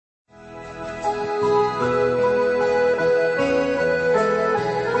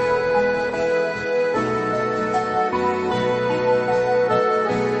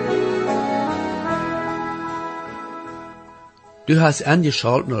Du hast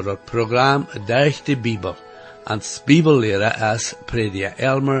angeschaut naar het programma Durch de Bibel. Als Bibellehrer is prediker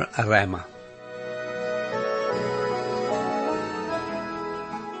Elmer Reimer.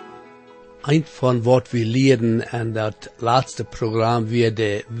 Een van wat we leren in dat laatste programma weer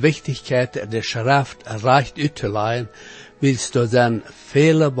de wichtigheid der Schrift recht uit te leiden, willst du dann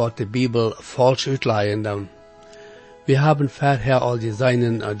vele wat de Bibel falsch uitleiden doen. Wir haben vorher al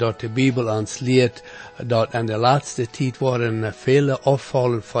gesehen, dat de Bibel ons leert, dat in der laatste tijd worden vele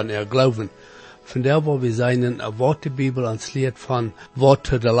afvallen van ihr Glauben. Vandaar waar we zijn, wat de Bibel ons leert van wat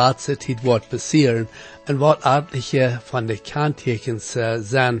de laatste tijd wordt passeren en wat etliche van de kentekens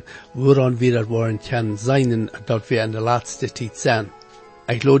zijn, waaraan we dat worden kunnen zijn, dat we in de laatste tijd zijn.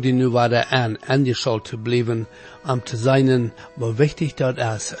 Ik lade nu weer aan, angeschalt te blijven, om te zijn, hoe wichtig dat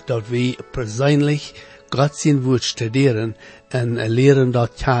is, dat we persoonlijk Gott zijn woord studeren en leren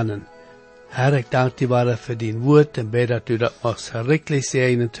dat kennen. Herr, ik dank je wel voor die woord en bid dat u dat mag verrikkelijk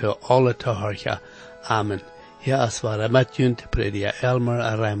zijn te alle te horen. Amen. Hier is waar met je prediker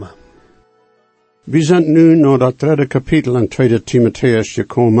Elmer Reimer. We zijn nu naar dat derde kapitel in 2 Timotheus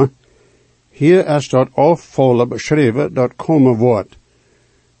gekomen. Hier is dat afvallen beschreven dat komen wordt.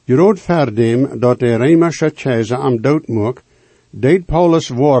 Groot verdem dat de Römische keizer am dood mocht, deed Paulus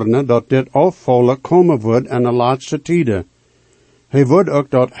warnen dat dit afvallen komen wordt in de laatste tijden. Hij wordt ook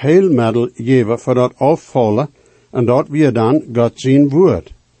dat heilmiddel geven voor dat afvallen en dat we dan God zien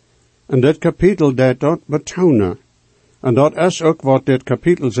woord. En dit kapitel deed dat betonen. En dat is ook wat dit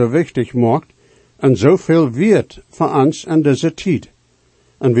kapitel zo wichtig maakt en zoveel weet voor ons in deze tijd.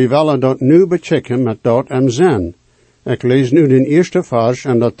 En we willen dat nu bechecken met dat in zin. Ik lees nu de eerste vers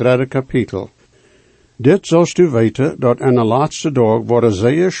in dat derde kapitel. Dit zult u weten, dat in de laatste dag worden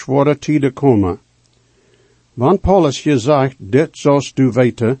zeer zware tijden komen. Want Paulus hier zegt, dit zult u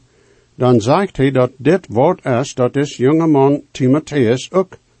weten, dan zegt hij dat dit woord is, dat is jonge man Timotheus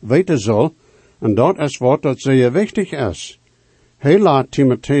ook weten zal, en dat is wat dat zeer wichtig is. Hij laat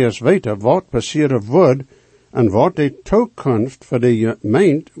Timotheus weten wat passeren wordt, en wat de toekomst voor de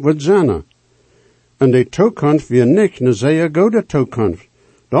gemeente wordt zijn. En de toekomst weer niet een zeer goede toekomst.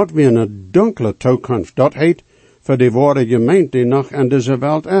 Dat weer een donkere toekomst. Dat heet voor de ware gemeente die nog in deze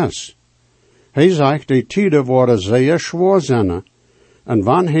wereld is. Hij zegt, de tijden worden zeer zwaar zijn. En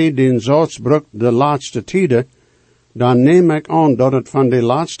wanneer hij den zats brukt de laatste tijden, dan neem ik aan dat het van de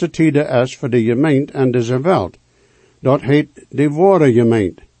laatste tijden is voor de gemeente in deze wereld. Dat heet de ware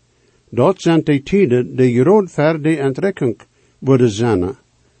gemeente. Dat zijn de tijden die grootvaardige entrekking worden zijn.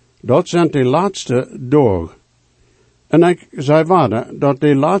 Dat zijn de laatste dagen. En ik zei verder dat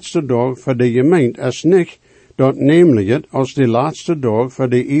de laatste dag voor de gemeente is niet dat namelijk het als de laatste dag voor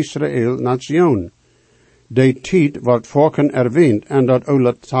de Israël-nation. De tijd wordt voorken erwähnt in dat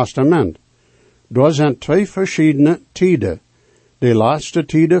Oude Testament. Er zijn twee verschillende tijden. De laatste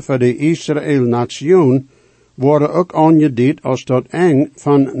tijden voor de Israël-nation worden ook aangeduid als dat eng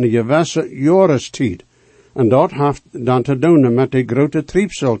van een gewisse jarestijd. En dat heeft dan te doen met de grote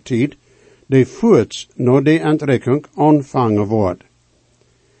triebseltijd, die voorts naar de entrekking aanvangen wordt.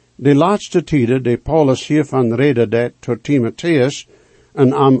 De laatste tijden die Paulus hiervan reden deed tot Timotheus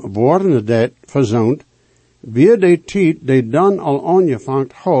en am woorden deed verzoend, weer de tijd die dan al aangevangen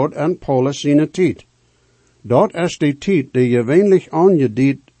had in Paulus zijn tijd. Dat is de tijd die gewöhnlich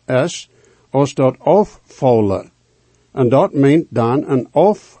aangeduid is als dat afvallen. En dat meent dan een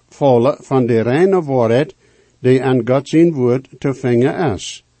afvallen van de reine waarheid die in God zijn woord te vinden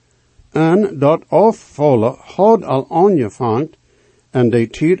is. En dat afvallen had al aangevangen en de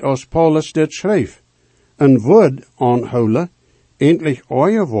tijd als Paulus dit schreef. Een woord aanhouden, eindelijk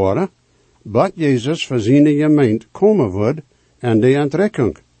ooie worden, dat Jezus voor zijn gemeente komen wordt en de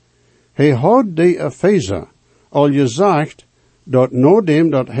entrekking. Hij had de Epheser al gezegd dat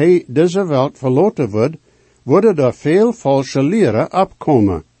nadat dat hij deze wereld verlaten wordt, worden er veel valse leren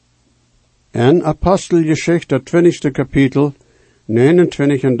opkomen. En Apostelgeschichte 20 kapitel,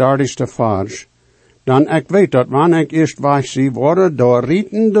 29 en 30 vers, dan ik weet dat wanneer ik eerst weg zie, worden door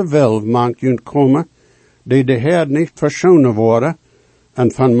rietende wilf mank komen, die de Heer niet verschonen worden,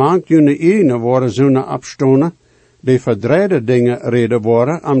 en van mank ene worden zo'n opstonen, die verdreide dingen reden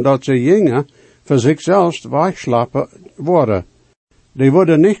worden, omdat ze jingen voor zichzelf wegslapen worden. Die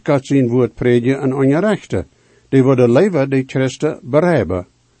worden niet God zijn woord predigen en ongerechte, die worden leven die Christen bereiben.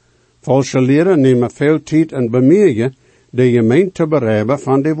 Valse leren nemen veel tijd en bemoeien de gemeente te bereiben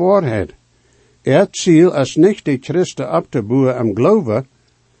van de waarheid. Het ziel is niet de Christen op te boeren en geloven,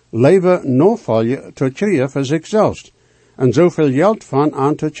 leven navallen te krijgen voor zichzelf, en zoveel geld van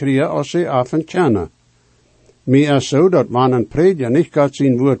aan te krijgen als ze af en kennen. Meer is zo dat man een prediker niet God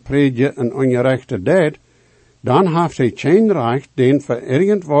zijn woord predigen en ongerechte deed, dan heeft hij geen recht den voor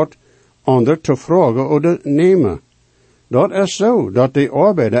irgendwat ander te vragen oder nemen. Dat is zo, dat de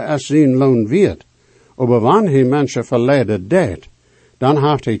arbeider als zijn loon weet. Aber wanneer hij mensen verleiden deed, dan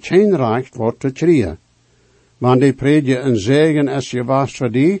heeft hij geen recht wat te krijgen. Wanneer die predje een zegen is je was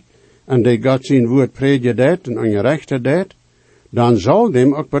voor die, en die God zijn woord predje deed en ongerechte deed, dan zal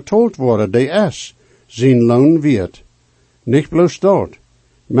dem ook betaald worden, die is zijn loon weet. Niet bloos dat.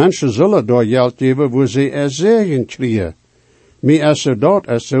 Mensen zullen door geld geven, waar ze er zegen krijgen. Maar als dat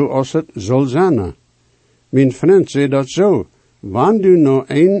is zo als het zal zijn. Mijn vriend zei dat zo. Wanneer du nou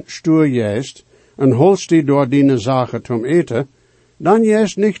een stoer jeest, en holst die door die zaken te eten, dan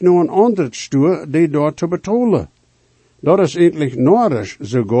jeest niet nog een ander stoer die door te betalen. Dat is eigenlijk nodig,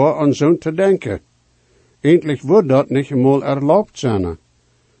 sogar aan zo te denken. Eindelijk wordt dat niet eenmaal erlaubt zijn.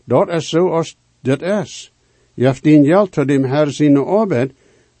 Dat is zo als dit is. Je hebt die geld te dem Herr zijn arbeid,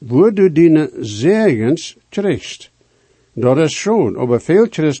 waar du die zegens krijgst. Dat is schon, aber veel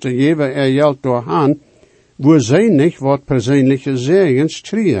Christen geven er geld doorheen, waar zij niet wat persoonlijke zegens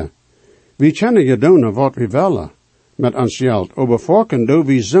krijgen. We kunnen je doen wat we willen met ons geld, aber volken doen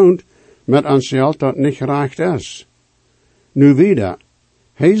we zoend met ons geld dat niet recht is. Nu wieder,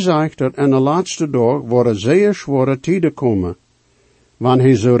 hij zegt dat in de laatste dag worden zeer zware tijden komen. Wanneer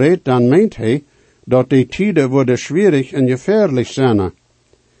hij zo redt, dan meent hij dat die tijden worden schwierig en gevaarlijk zijn.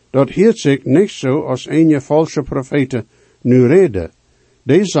 Dat hield zich niet zo als een valse profeten nu reden.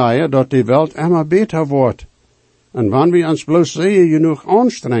 Die zeiden dat die wereld immer beter wordt. En wanneer we ons bloos zeer genoeg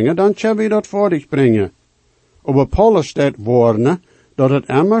aanstrengen, dan kunnen we dat voor zich brengen. Aber Paulus staat warnen dat het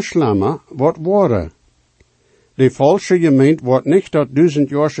immer schlimmer wordt worden. Die falsche gemeente wordt niet dat 1000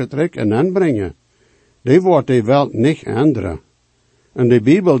 jaar terug en aanbrengen. Die wordt de wereld niet änderen. En de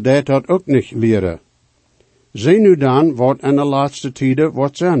Bijbel deed dat ook niet leren. Zie nu dan wat in de laatste tijden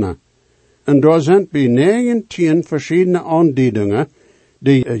wordt zijn. En daar zijn bij 19 verschillende aanduidingen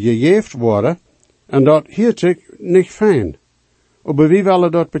die gegeven worden, en dat hield zich niet fijn. Maar wie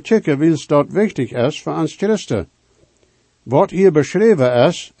willen dat bechecken, wils dat wichtig is voor ons Christen. Wat hier beschreven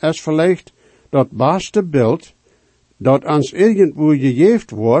is vielleicht dat beste beeld dat ons irgendwo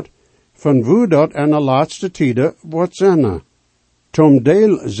gegeven wordt, van hoe dat in de laatste tijden wordt zijn. Tom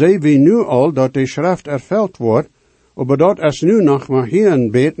deel zien we nu al dat de schrift ervuld wordt, maar dat is nu nog maar hier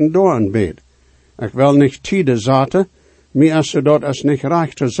een beet en door een beet. Ik wil niet tijden zaten, maar als ze dat is niet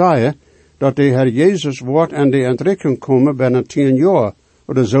recht te zeggen, dat de Heer Jezus wordt en de entrekking komen binnen 10 jaar,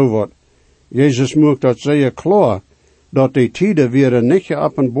 oder zo wat. Jezus maakt dat zeer klaar, dat de tijden weer niet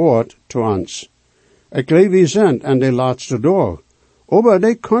geopenbaard te ons. Ik leef we zijn in de laatste dag, maar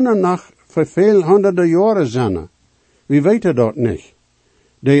die kunnen nog voor veel honderden jaren zijn. We weten dat niet.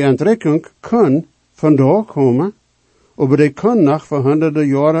 De entrekking kan vandaag komen, maar die kan nog voor honderden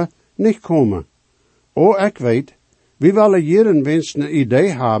jaren niet komen. Oh, ik weet, we willen hier een wens een idee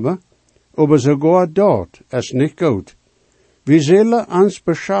hebben, maar sogar dat is niet goed. We zullen ons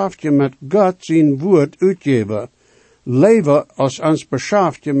beschaftje met God zijn woord uitgeven, leven als ons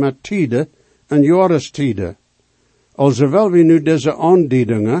beschaftje met tijden en jaarstijden. Alzowel we nu deze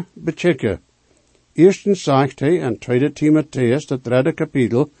aanduidingen bechecken. Eerstens zegt hij in 2 Timotheus, het 3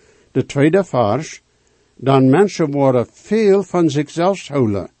 kapitel, de 2 vers, dan mensen worden veel van zichzelf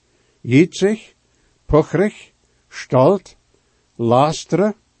houden, jitzig, puchrig, stolt,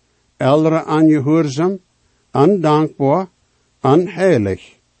 lasteren, eldere ongehoorzaam, ondankbaar,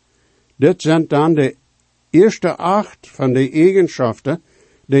 onheilig. Dit zijn dan de eerste 8 van de eigenschappen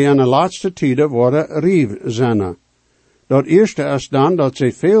die in de laatste tijden worden rief zijn. Dat eerste is dan dat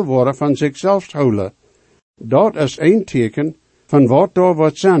ze veel worden van zichzelf houden. Dat is een teken van wat daar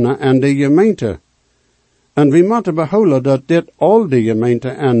wordt zijn in de gemeente. En we moeten behouden dat dit al de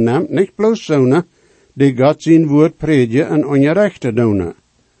gemeente aanneemt, niet bloos zonen die God zijn woord predigen en ongerechte doen.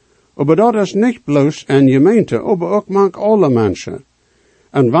 Maar dat is niet bloos in gemeente, maar ook mank alle mensen.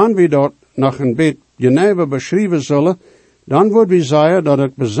 En wanneer we dat nog een beetje genauer beschrijven zullen, dan wordt we zeggen dat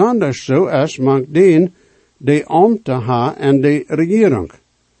het bijzonder zo is, mank den die ambten ha en de regering.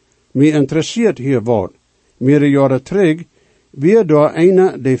 Mij interesseert hier wat. Meerdere jaren terug, weer door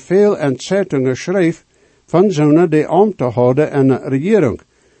een die veel in zeitungen schreef, van zo'n die ambten hadden in de regering.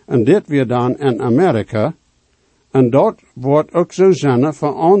 En dit weer dan in Amerika. En dat wordt ook zo zijn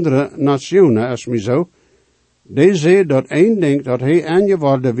voor andere nationen, is mij zo. Die zei dat één ding dat hij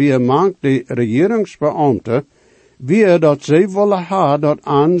aangeworden weer maakt de regeringsbeambten, weer dat zij willen ha dat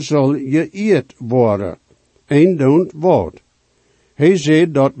aan zal geëerd worden. Eén don't wat. Hij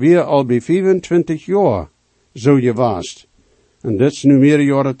zei dat weer al bij 25 jaar zo geweest. En dit is nu meer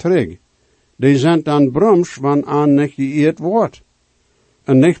jaren terug. Die zijn dan broms van aan niet geëerd wordt.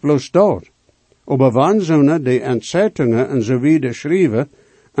 En niet bloos dat. Aber wann zonen die Entzettungen en zo wieder schrijven,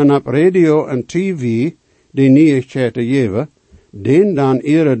 en op radio en tv die nieuwigheden geven, den dan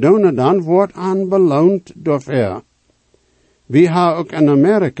ihre donen dan wordt aan beloond door. We hebben ook in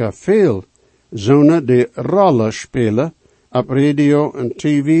Amerika veel zonen die rollen spelen op radio en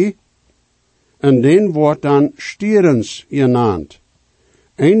tv, en den wordt dan stierens genaamd.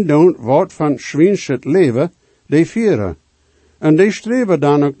 Een doon wordt van schwinscht leven, die vieren. En die streven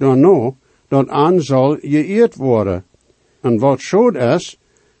dan ook daarna, dat aan zal geëerd worden. En wat schoot is,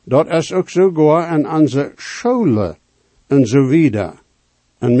 dat is ook sogar in onze scholen en zo wieder.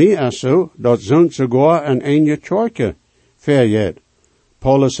 En mij is zo, dat zo'n sogar in een kerke verjeet.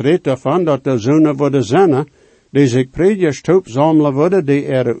 Paulus redt daarvan dat de zonen worden zinnen, die zich predikers toep zamelen worden, die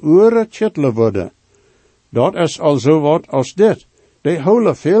uren chittelen worden. Dat is al zo wat als dit. Die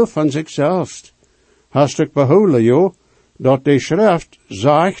houden veel van zichzelf. Hast ik behouden, joh, dat de schrift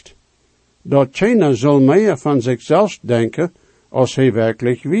zegt, dat keiner zal meer van zichzelf denken, als hij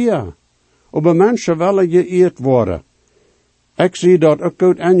werkelijk weer. Aber mensen willen geëerd worden. Ik zie dat ook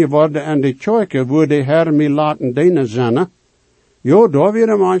goed ingeworden in de kerken, waar de Heer mij laten dienen zinnen. Ja, daar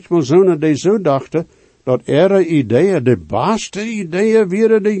werden manchmal zonen die zo dachten, dat ihre ideeën de beste ideeën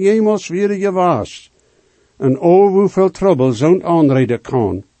waren die jemals weer geweest. En oh, hoeveel trouble zo'n aanreden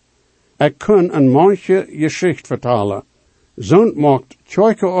kan. Ik kan een manche geschicht vertellen. Zo'n maakt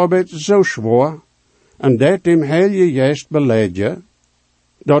kerkenarbeid zo zwaar, en dat dem Heilige Geest beleidje.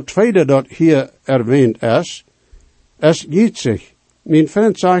 Dat tweede dat hier erwähnt is giet zich. Mijn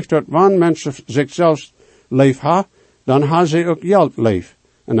vriend zegt dat wanneer mensen zichzelf lief ha, dan ha ze ook geld lief.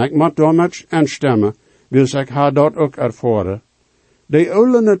 En ik moet daarmee instemmen, wil ik ha dat ook ervaren. De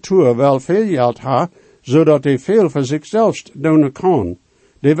oude natuur wil veel geld ha, zodat hij veel voor zichzelf doen kan.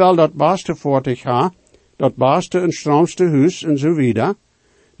 Die wil dat beste voor zich ha, dat beste en stroomste huis en zo wieder.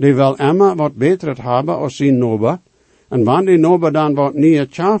 Die wil immer wat beter hebben als zijn nober. En wanneer die nober dan wat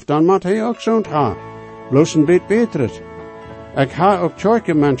niet schaft, dan moet hij ook zo'n ha. Bloos een beetje beter. Ik ha ook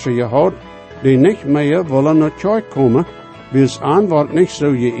kerkenmensen gehad, die niet meer willen naar kerk komen, wils aan wordt niet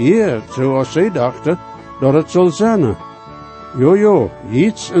zo geëerd, zoals zij dachten, dat het zal zijn. Jo,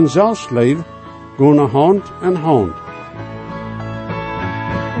 iets en zelfsleven gaan hand in hand.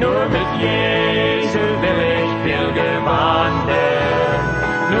 Nur mit Jesu will ich pilger wandern,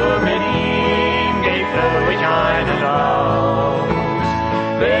 nur mit ihm geht fröhlich einen raus.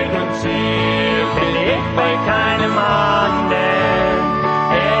 Weg und Ziel will ich bei keinem anderen,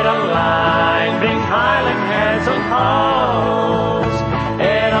 allein bringt Heil in Herz und Haus.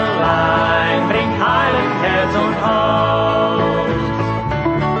 Allein bringt Heil in Herz und Haus.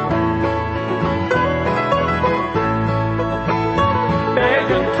 Berg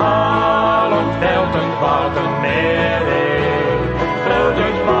und Tal und Feld und Wald und Meere, floh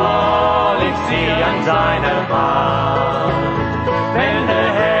durchmal ich sie an seiner Hand. Wenn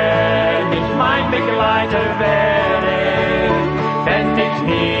der Herr nicht mein Begleiter wäre, fänd ich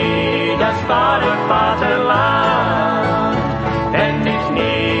nie das wahre Vaterland, fänd ich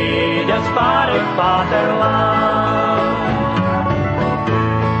nie das wahre Vaterland.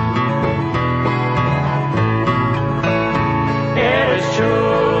 Ist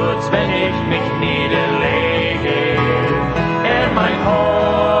Schutz, wenn ich mich niederlege, mein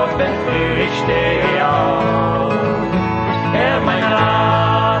Hort, wenn früh ich stehe auf, mein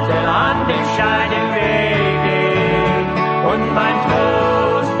Rat, an den scheinen Wege, und mein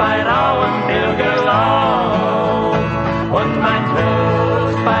Trost bei rauem Pilgerlauf, und mein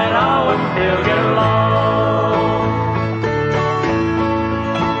Trost bei rauem Pilgerlauf.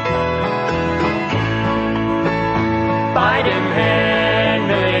 Bei dem Herrn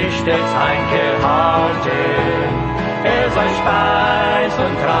will ich stets eingehalten, sei Speis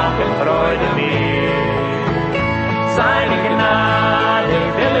und Trank und Freude mir. Seine Gnade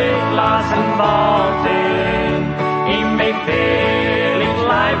will ich lassen walten, ihm befehl ich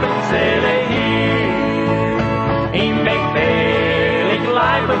Leib und Seele hier. Ihm befehl ich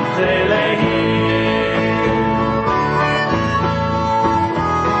Leib und Seele hier.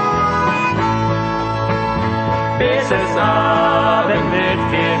 Bis es Abend wird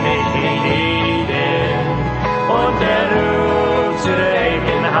für mich hienieden und der Ruf zur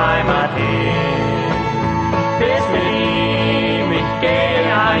ewigen Heimat hin. Bis mit ihm ich gehe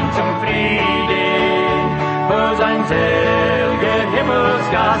ein zum Frieden, wo sein selger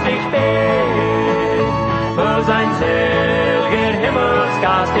Himmelsgast ich bin, wo sein selger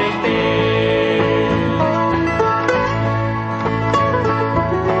Himmelsgast ich bin.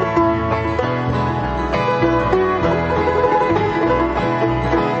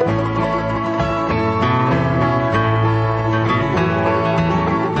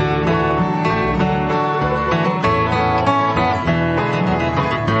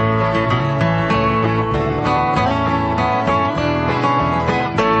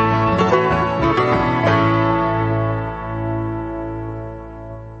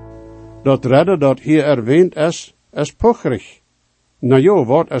 Dat redden dat hier erwähnt is puchrig. Nou ja,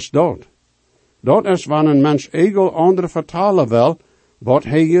 wat is dat? Dat is wanneer een mens egel andere vertalen wil, wat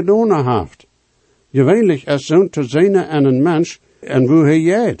hij gedaan heeft. Gewöhnlich is zo'n te zijn en een mens en hoe hij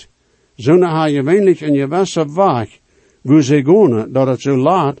jeet. Zo'n ha gewöhnlich een gewisse weg, wo ze gaan, dat het zo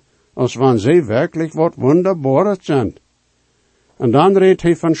laat, als wanneer ze werkelijk wat wunderbares zijn. En dan redt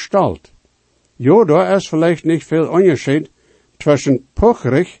hij van stalt. Ja, daar is vielleicht niet veel onderscheid tussen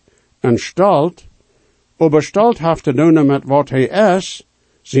puchrig en stalt, aber stalt heeft te doen met wat hij is,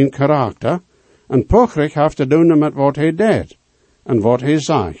 zijn karakter, en puchrig heeft te doen met wat hij deed, en wat hij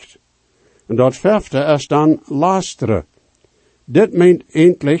zegt. En dat vijfde is dan lasteren. Dit meent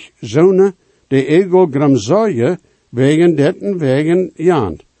eindelijk zonen die ego gramzoje wegen dit en wegen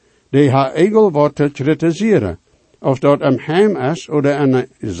jant. Die haar ego wat te kritiseren, of dat een heim is, oder in een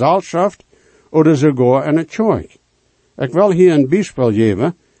zaalschaft, oder sogar in een kerk. Ik wil hier een bijspel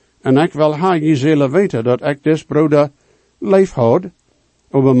geven, en ik wil haar je zullen weten dat ik des broeder lief houd,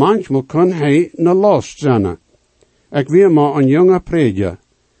 aber manchmal kan hij ne last zijn. Ik weer maar een jonge prediger,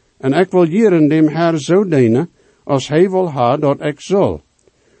 en ik wil hier in dem Herr zo dienen, als hij wil haar dat ik zal.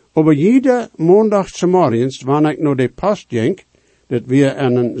 Aber jede maandagmorgens, wanneer ik naar de post ging, dat weer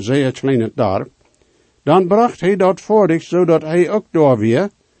in een zeer kleine dorp, dan bracht hij dat voor zich, zodat hij ook daar weer,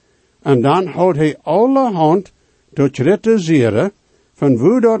 en dan houdt hij alle hand te kritiseren, van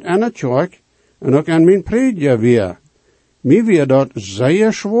wo dat in het kerk, en ook in mijn prediger weer. Mij weer dat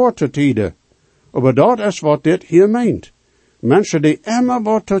zeer zwaar te tijden. Aber dat is wat dit hier meent. Mensen die immer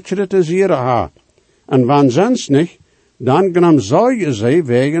wat te kritiseren hebben. En wanneer sonst niet, dan gramzogen ze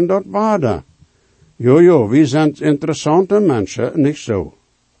wegen dat waarde. Jojo, wie zijn interessante mensen, niet zo.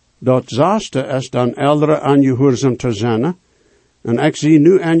 Dat zesde is dan eldere aangehoorzaam te zijn. En ik zie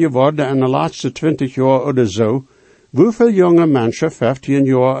nu aan je worden in de laatste 20 jaar of zo, hoeveel jonge mensen, 15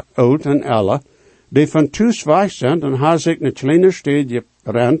 jaar oud en ouder, die van thuis weg zijn en haar zich een kleine stad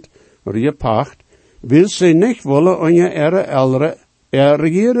rent, of gepacht, wil ze niet willen on je oudere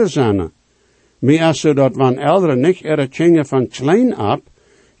regeren zijn. Maar als ze dat van ouderen niet dingen van klein ab,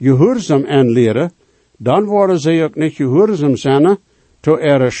 gehoorzaam aanleren, dan worden ze ook niet gehoorzaam zijn to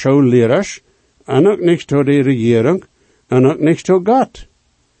schoolleerders, en ook niet to de regering, en ook niet to God.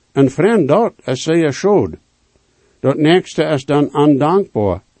 En vriend, dat is zeer schuld. Dat nächste is dan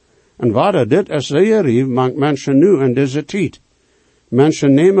ondankbaar. En wat dit is zeer lief, maakt mensen nu in deze tijd.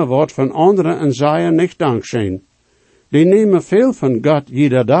 Mensen nemen wat van anderen en zeggen niet dankzij. Die nemen veel van God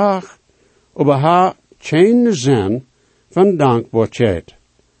iedere dag, aber haar geen zin van dankbaarheid.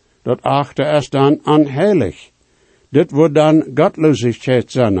 Dat achte is dan onheilig. Dit wordt dan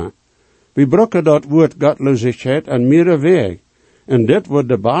godloosheid zijn. We gebruiken dat woord godloosheid en meerdere weg. En dit wordt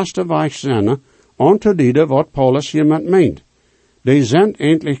de beste weg zijn, om te dienen wat Paulus hiermee meent. Die zijn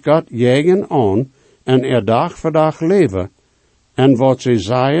eindelijk God jagen aan en dag voor dag leven. En wat ze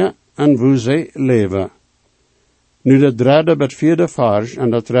zeggen en hoe ze leven. Nu de derde bet vierde vers en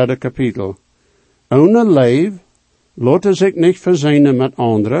dat derde kapitel. Ohne leef, laten zich niet verzenen met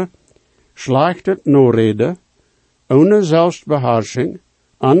anderen, slecht het noreden, ohne zelfbeheersing,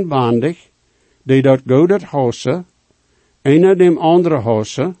 aanbandig, die dat godet hossen, een dem andere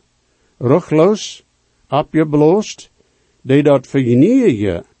hossen, ruchloos, abgebloost, die dat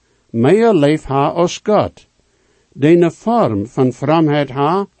vergenieten, meer leef ha als God, die een vorm van vramheid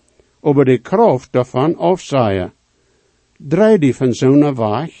ha, over de kracht daarvan afzaaien. Draai die van zo'n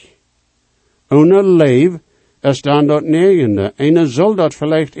weg. Ohne leef is dan dat negende, en zal dat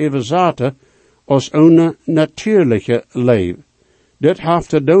vielleicht even zaten, als ohne natuurlijke leef. Dit heeft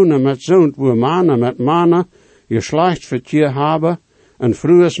te doen met zo'n wo mannen met mannen, geslachtsverkeer hebben, en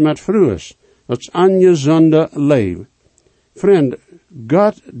vrouwers met vrouwers. Dat is ongezonde leef. Vriend,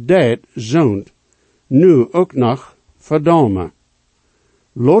 God deed zo'n nu ook nog verdammen.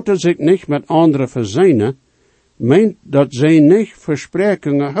 Laten zich niet met anderen verzenen, meent dat zij niet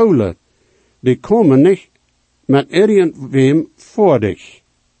versprekingen houden. Die komen niet met irgendwem voor dich.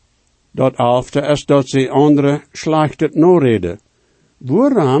 Dat elfde is dat zij anderen slecht het noreden.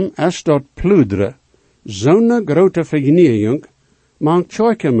 Waarom is dat pluderen, zo'n grote vergeniering, maakt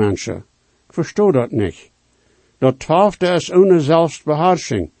zulke mensen? Ik verstoor dat niet. Dat twaalfde is ohne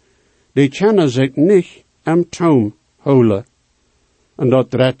zelfbeheersing. Die kennen zich niet am toom houden. En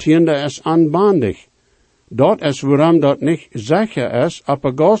dat dertiende is aanbandig. Dat is waarom dat niet zeker is op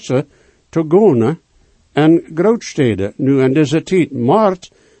een gosse te gaan en grootsteden. Nu in deze tijd,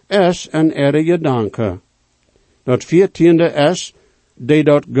 moord is een erge danke. Dat 14e is, die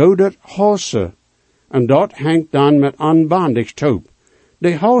dat godet hossen. En dat hangt dan met aanbandig toe.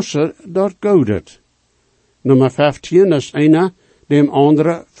 Die hossen dat godet. Nummer 15 is een, dem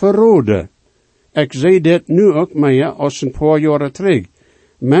andere verrode. Ik zie dit nu ook meer als een paar jaren terug.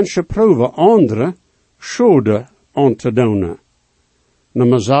 Mensen proeven andere schade aan te doen.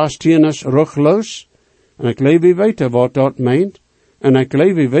 Nummer 16 is rugloos. En ik leef wie weten wat dat meent. En ik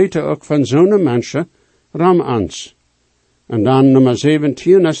leef wie weten ook van zo'n mensen ramans. En dan nummer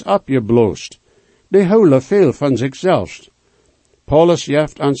 17 is opgebloost. Die houden veel van zichzelf. Paulus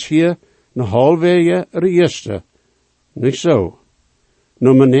geeft ons hier een halve register. Niet zo.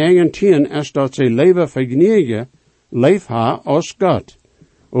 Nummer 19 is dat ze leven vergnegen, leef haar als God.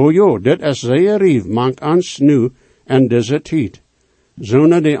 O jo, dit is zeer rief, mank ons nu en deze tijd.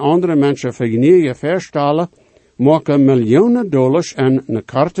 Zonen die andere mensen vergnegen verstellen, maken miljoenen dollars en een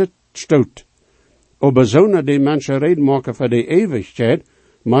karte stoot. Aber zonen die mensen reden maken voor de eeuwigheid,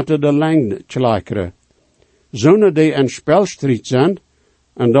 moeten de lengte gelijkeren. Zonen die een spelstrijd zijn,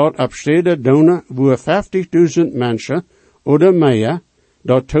 en dat op steden doen, waar 50.000 mensen, oder meer,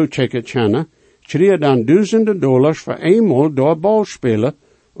 dat toechecken kennen, krijgen dan duizenden dollars voor eenmaal door bal spelen,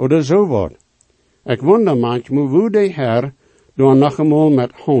 oder zo wat. Ik wonder manchmal, hoe de Heer door nog eenmaal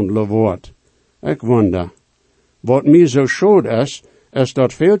met handelen wordt. Ik wonder. Wat mij zo schade is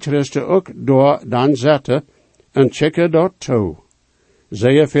dat veel Christen ook door dan zetten en checken dat toe.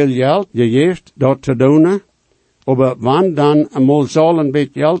 Zeer veel geld gegeven dat te doen, aber wanneer dan eenmaal zal een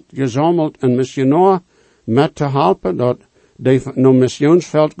beetje geld gezameld en missionair met te helpen, dat die naar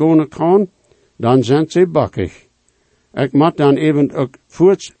missionsveld gaan kan, dan zijn ze bakkig. Ik moet dan even ook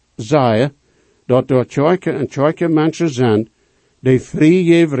voorts zeggen, dat door tjoike mensen zijn, die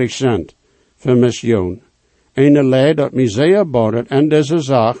vrijgeverig zijn voor mission. Een leid dat mij zeer bodet en deze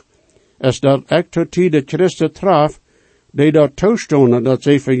zaak, is dat ik tot de Christen traf, die dat toestonden dat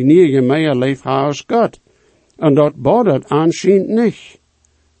ze vernieuwen meer leef als God. En dat bodet aanschijnt niet.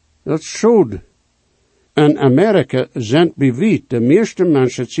 Dat is schuld. In Amerika zijn bewiet de meeste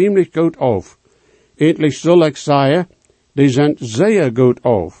mensen ziemlich goed af. Eindelijk zal ik zeggen, die zijn zeer goed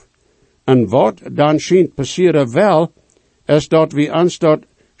af. En wat dan schijnt passeren wel, is dat we ons dat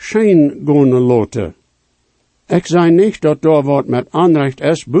schijn gaan laten. Ik zei niet dat daar wat met aanrecht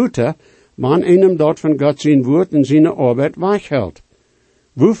is buiten, maar einem dat van God zijn woord en zijn arbeid weghält.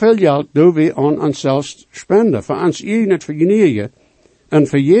 Hoeveel geld doen we aan onszelf spenden, voor ons eigen vergenigen, en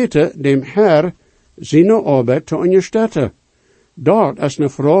vergeten dem Herr zijn arbeid te ondersteunen. Dat is een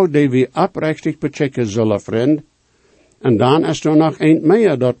vraag die we oprechtig bechecken zullen, vriend. En dan is er nog een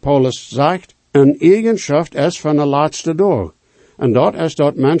meer dat Paulus zegt, een eigenschap is van de laatste dag. En dat is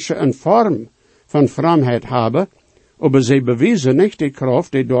dat mensen een vorm van vroomheid hebben, aber ze bewijzen niet die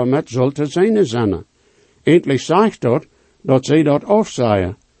kracht die daarmee zullen zijn. Eindelijk zegt dat ze dat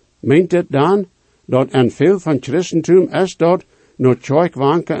afzeggen. Meent het dan, dat en veel van Christentum is dat, naar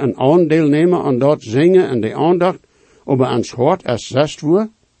kerkwanken een aandeel nemen aan dat zingen en de aandacht, aber ans hart is zest wordt?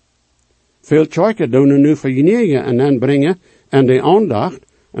 Veel kerken doen nu verenigen en dan brengen en de aandacht,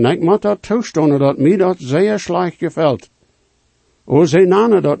 en ik moet dat toestaan dat mij dat zeer slecht gefällt. O, ze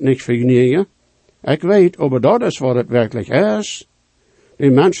namen dat niet verenigen. Ik weet, aber dat is wat het werkelijk is.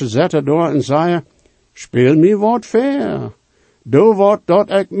 Die mensen zetten door en zeggen, speel me wat fair. Doe wat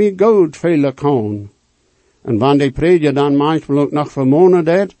dat ik me goed velen kan. En wanneer die prediker dan manchmal ook nog vermonen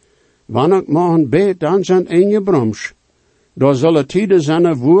deed, wanneer ik morgen beet, dan zijn een je bromsch. Daar zullen tijden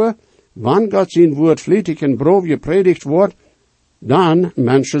zijn voor, wanneer God zijn woord vlietig en braaf gepredigd wordt, dan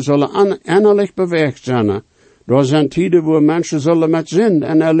mensen zullen innerlijk beweegd zijn. Daar zijn tijden waar mensen zullen met zin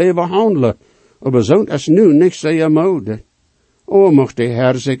en er leven handelen. Aber zo is nu niet zeer mode. O, mocht de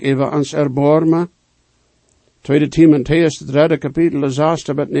Heer zich even ons erbarmen. 2 Timotheus, 3 kapitel, 6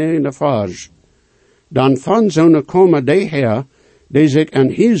 tot 9 vers. Dan van zo'n komen de Heer, die zich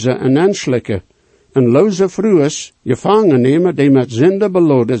in huizen en anslikken, en loze vrouwen gevangen nemen, die met zonde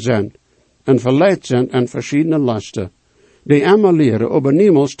beladen zijn, en verleid zijn en verschillende lasten, die allemaal leren, aber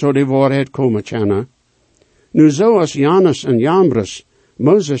niemals tot de waarheid komen kennen. Nu zoals Janus en Jambres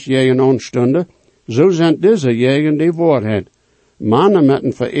Moses jegen aanstonden, zo zijn deze jegen de waarheid. Mannen met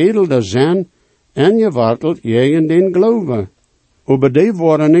een veredelde zijn en geworteld jegen den geloven. Aber die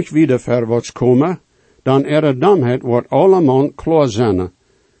worden niet wieder verwaarts komen, dan de domheid wordt allemaal klaar zijn,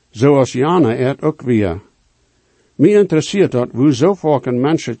 zoals Jana ook weer. Mij interesseert dat, hoe zo vaak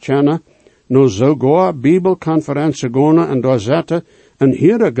mensen kennen, nou sogar Bibelconferentie gaan en daar zetten, en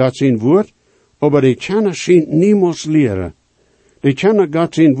hier God zijn woord, aber die kennen schijnt niemals leren. Die kennen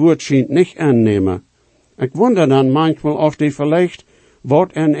God zijn woord schijnt niet aannemen. Ik wonder dan manchmal of die vielleicht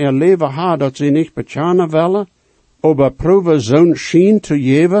wat in leven ha dat ze niet bekennen willen, aber proeven zo'n schijn te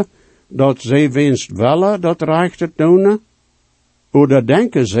geven, dat ze wenst willen dat recht het doen. Oder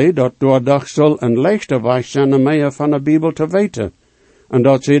denken ze dat doordat zal een lichte weg zijn meer van de Bibel te weten. En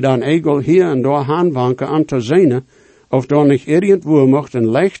dat ze dan egel hier en daar aanwanken om te zien, of daar niet irgendwo mocht een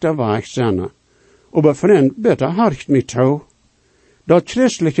leichter weg zijn. Aber vriend, bitte horcht mich toe. Dat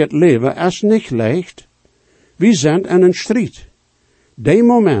christliche leven is niet leicht. We zijn in een strijd. De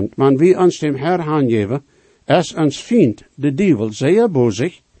moment, wanneer we ons dem Herr aangeven, is ons vriend, de duivel, zeer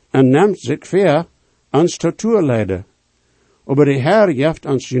bozig en neemt zich ver ons tot toeleiden. Aber de Herr geeft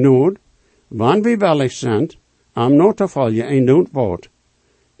ons genoeg, wanneer we willig zijn, om not te volgen en doen woord.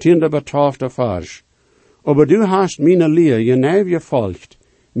 10 12 vers. Aber du hast meine Leer genau gefolgt,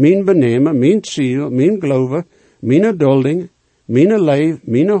 mijn benemen, mijn ziel, mijn geloof, mijn dulding, mijn leef,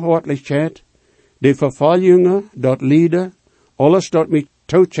 mijn hartelijkheid, de vervolgingen, dat lijden, alles dat mij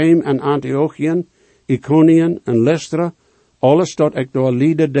toekwam in Antiochien, Iconium en Lystra, alles dat ik door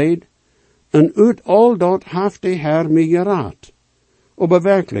lijden deed, en uit al dat heeft de Heer mij geraad. Aber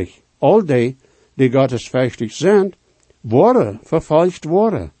werkelijk, al die gottesvechtig zijn, worden vervolgd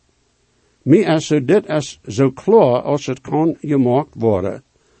worden. Mij is dit is zo klaar als het kan gemaakt worden.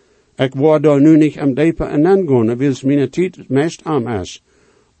 Ik word daar nu niet am dieper in aangaan, wils mijn tijd meest am is.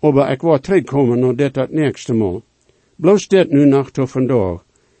 Aber ik word terugkomen naar dit het nächste mal. Bloos dit nu nog tot vandaag.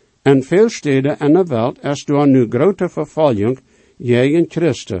 In veel steden in de wereld is door nu grote vervolging tegen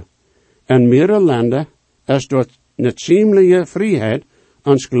Christen. In meerdere landen is door een ziemliche vrijheid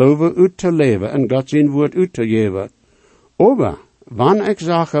ons geloven uit te leven en God zijn woord uit te geven. Aber, wanneer ik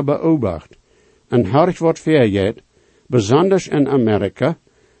zaken beobacht, en herg wordt vergeet, besonders in Amerika,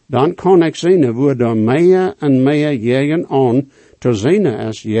 dan kan ik zien hoe er meer en meer jegen aan te zien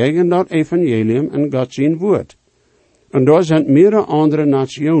is, jegen dat evangelium en God zijn woord. En daar zijn meerdere andere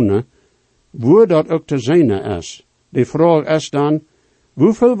nationen, waar dat ook te zien is. De vraag is dan,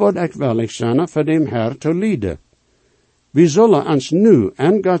 hoeveel wordt ik willig zijn voor dem Herr te lijden? We zullen ons nu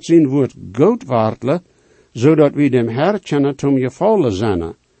en God zijn woord goed wartelen, zodat we dem Herr kunnen tom gevallen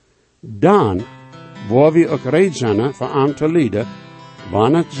zijn. Dan, waar we ook reed zijn voor aan te lijden,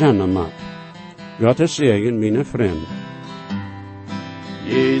 wanneer het zinnen mag. God is zegen, mijn vriend.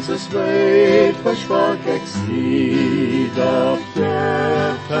 Jesus weet, versprach ik zie, dat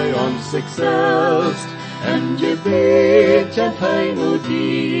geeft hij ons zichzelf, en gebed kent hij nu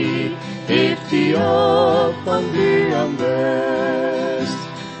die, heeft die op van die am best.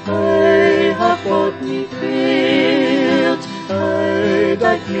 Hij hat God niet veert, hij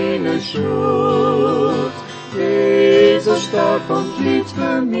dat mijn schuld. Jezus starb und litt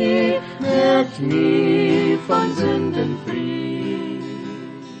für mich, macht mich von Sünden frei.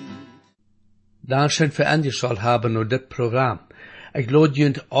 Dankeschön für angeschaut haben und das Programm. Ich lade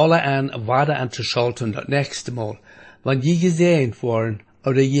junt alle an, weiter anzuschalten das nächste Mal. Wenn je gesehen worden,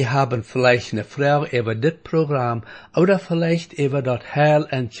 oder je haben vielleicht eine Frage über das Programm, oder vielleicht über das Heil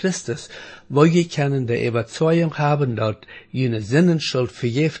in Christus, wo je können die Überzeugung haben, dass jene Sinnenschuld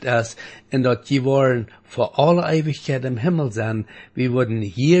vergift ist, und dass je wollen für alle Ewigkeit im Himmel sein, wir würden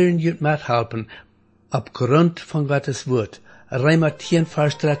hier in jut mithelfen, aufgrund von Gottes Wort. Römer 10,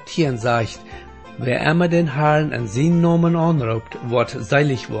 Vers 13 sagt, wer immer den Herrn in seinen Namen anruft, wird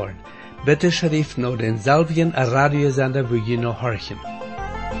seilig worden. Bitte schrift nur denselben Radiosender, wo je noch horchen.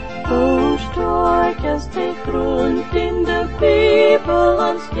 Hoe stark is de grond in de Bibel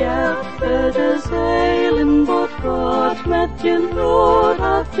ons geeft, het is heilen wat God met je nood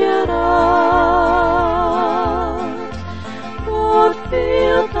heeft geraad. Wat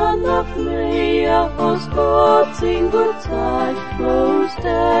fehlt dan nog meer als God zijn goed zegt, bloos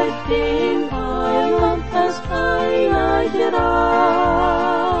echt in Heiland is einer geraad.